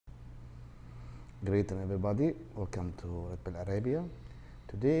Greeting everybody, welcome to Red Pill Arabia.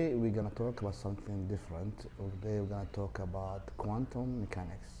 Today we're gonna talk about something different. Today we're gonna talk about quantum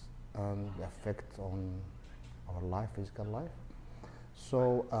mechanics and the effect on our life, physical life.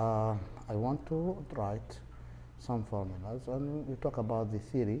 So I want to write some formulas and we talk about the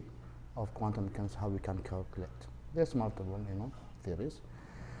theory of quantum mechanics, how we can calculate. There's multiple, theories.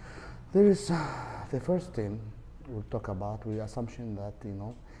 There is the first thing we'll talk about, the assumption that,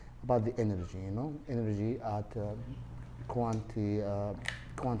 about the energy, energy at quantized.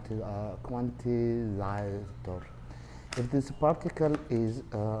 If this particle is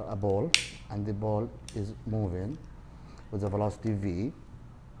a ball and the ball is moving with a velocity v,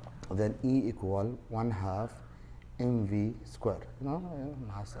 then E equal 1/2 mv square,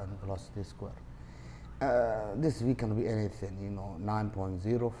 mass and velocity square. This v can be anything,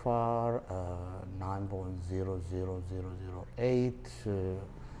 9.04, 9.00008,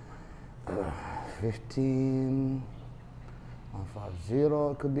 15,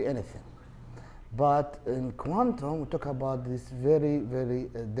 150, it could be anything. But in quantum, we talk about this very,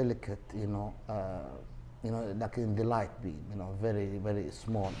 very delicate, like in the light beam, very, very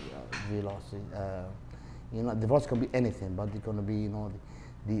small velocity. The velocity can be anything, but it's going to be,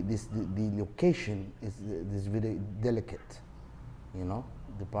 the location is this very delicate,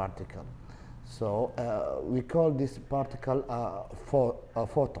 the particle. So we call this particle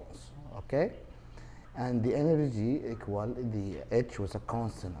photons, okay? And the energy equal the h was a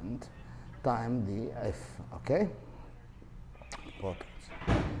constant time the f, okay? Photons.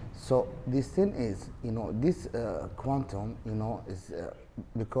 So this thing is, this quantum, is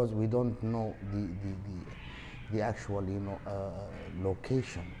because we don't know the actual,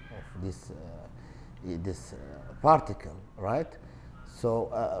 location of this particle, right? So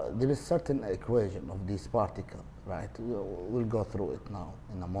there is certain equation of this particle, right? We'll go through it now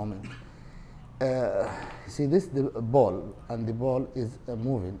in a moment. See this the ball, and the ball is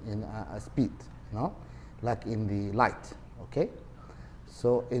moving in a speed, like in the light, okay?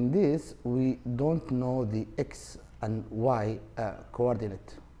 So in this, we don't know the x and y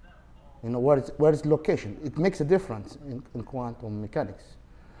coordinate. Where is location? It makes a difference in quantum mechanics.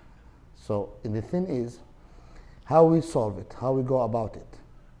 So the thing is, how we solve it, how we go about it.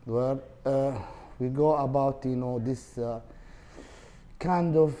 Where we go about, this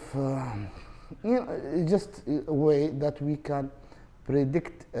kind of, just a way that we can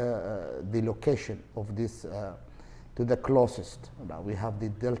predict the location of this to the closest. Now we have the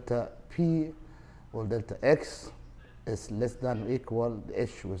delta p or delta x is less than or equal the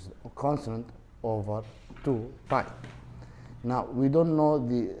h was constant over 2 pi. Now we don't know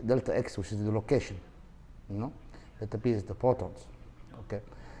the delta x, which is the location, delta p is the photons, okay?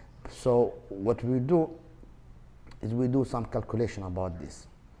 So what we do is we do some calculation about this.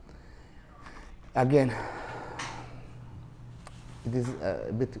 Again, it is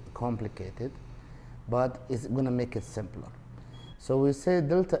a bit complicated, but it's going to make it simpler. So we say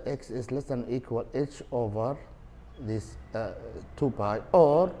delta x is less than or equal h over this 2 pi,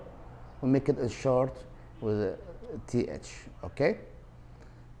 or we make it as short with th, okay?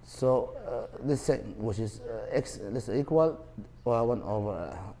 So the same, which is x less than or equal 1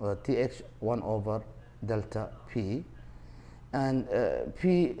 over th 1 over delta p, and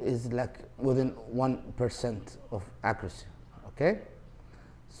p is like within 1% of accuracy, okay?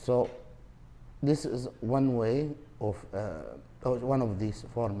 So this is one way of one of these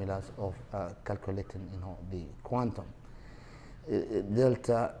formulas of calculating, the quantum.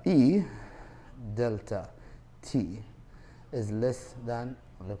 Delta E, delta T is less than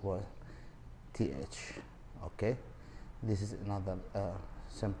or equal TH, okay? This is another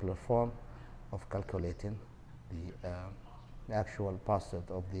simpler form of calculating the actual positive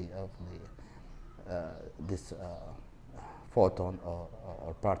of this photon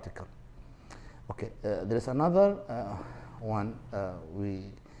or particle. Okay, there is another one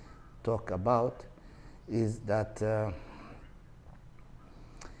we talk about, is that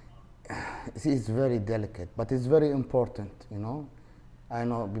it's very delicate, but it's very important, I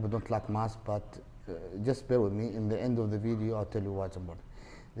know people don't like math, but just bear with me. In the end of the video, I'll tell you what's important.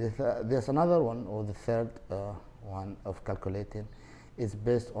 There's another one, or the third one of calculating, is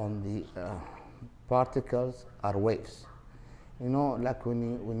based on the particles are waves. Like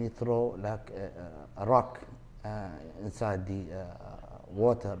when you throw like a rock inside the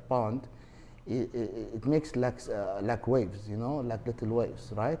water pond, it makes like waves, like little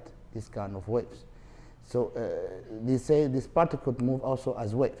waves, right? This kind of waves. So they say this particle could move also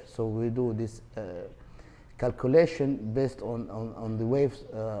as waves. So we do this calculation based on the waves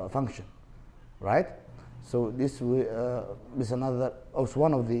function, right? So this is another, also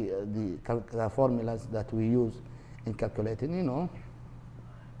one of the formulas that we use in calculating, you know,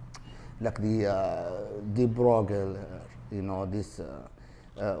 like the de Broglie, you know, this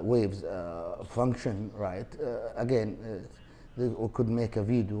waves function, right? Again, we could make a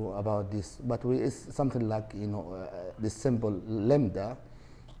video about this, but it's something like, you know, this simple lambda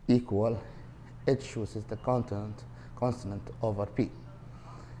equal h, which is the constant over p.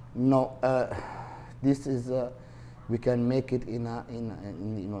 Now, this is we can make it in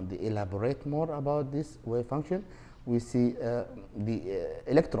you know, the elaborate more about this wave function. We see the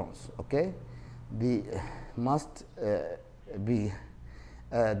electrons, okay? The must be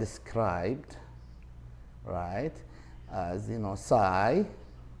described, right, as, you know, psi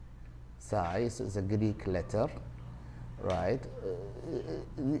is a Greek letter, right?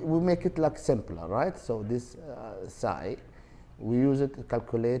 We make it like simpler, right? So this psi, we use it to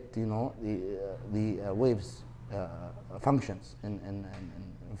calculate, you know, the waves functions in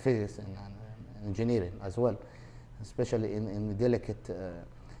physics and engineering as well, especially in delicate,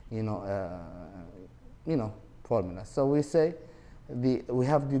 you know, formulas. So we say we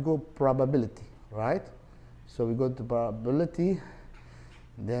have to go probability, right? So we go to probability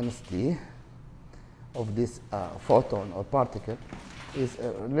density of this photon or particle is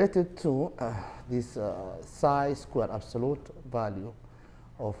related to this psi square, absolute value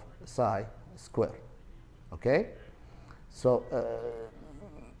of psi square. Okay, so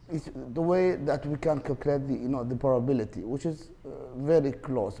it's the way that we can calculate the, you know, the probability, which is very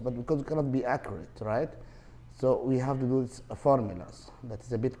close, but because it cannot be accurate, right? So we have to do this formulas that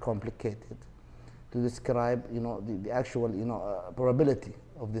is a bit complicated to describe, you know, the actual, you know, probability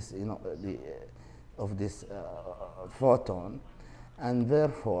of this, you know, of this photon, and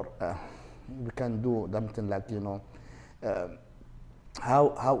therefore we can do something like, you know,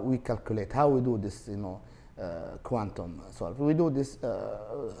 how we calculate, how we do this, you know, quantum solve. We do this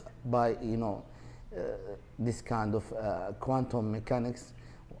by, you know, this kind of quantum mechanics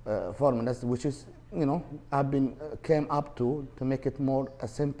formulas, which is, you know, have been came up to make it more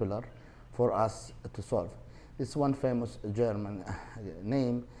simpler for us to solve. This one famous German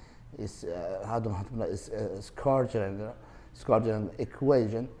name is I don't know how to pronounce it, Schrödinger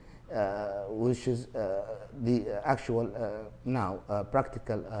equation, which is the actual now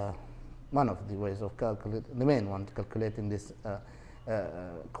practical one of the ways of calculating, the main one, calculating this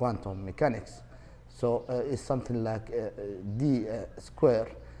quantum mechanics. So it's something like d square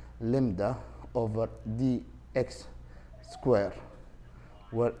lambda over dx square,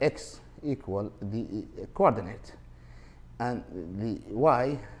 where x equal the coordinate and the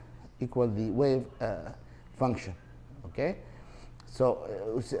y equal the wave function. Okay, so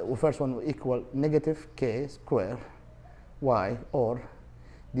first one will equal negative k square y, or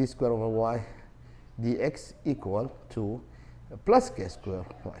d square over y dx equal to plus k square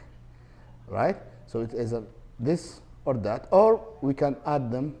y, right? So it is this or that, or we can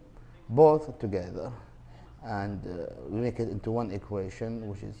add them both together and we make it into one equation,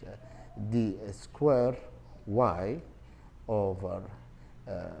 which is d square y over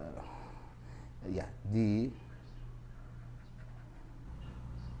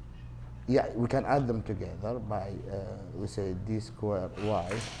we can add them together by we say d square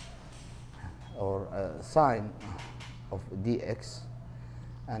y, or sine of dx,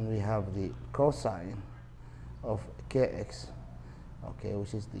 and we have the cosine of kx, okay,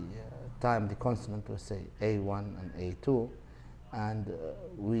 which is the time the constant, we say a1 and a2, and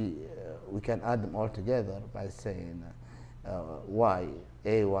we can add them all together by saying y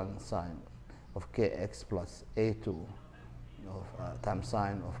a1 sine of kx plus a2 of times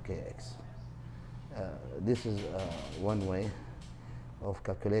sine of kx. This is one way of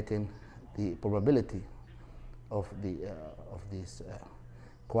calculating the probability of this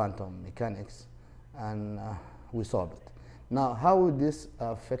quantum mechanics, and we solve it. Now, how would this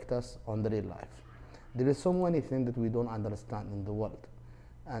affect us on the real life? There is so many things that we don't understand in the world,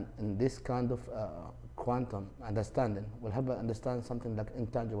 and in this kind of quantum understanding will help us understand something like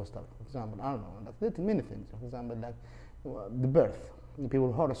intangible stuff. For example, I don't know, like many things. For example, like the birth, the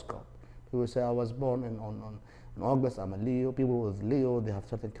people's horoscope. People say I was born in August, I'm a Leo. People with Leo, they have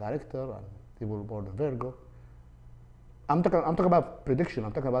certain character, and people born in Virgo. I'm talking about prediction.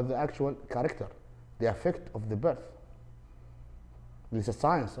 I'm talking about the actual character, the effect of the birth. There's a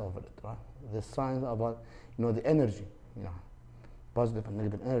science of it, right? There's science about, you know, the energy, you know, positive and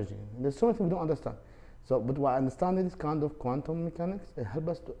negative energy. There's so many things we don't understand. So, but by understanding this kind of quantum mechanics, it helps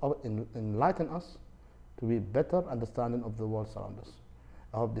us to enlighten us to be better understanding of the world around us.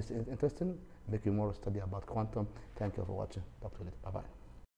 I hope this is interesting, make you more study about quantum. Thank you for watching. Talk to you later. Bye-bye.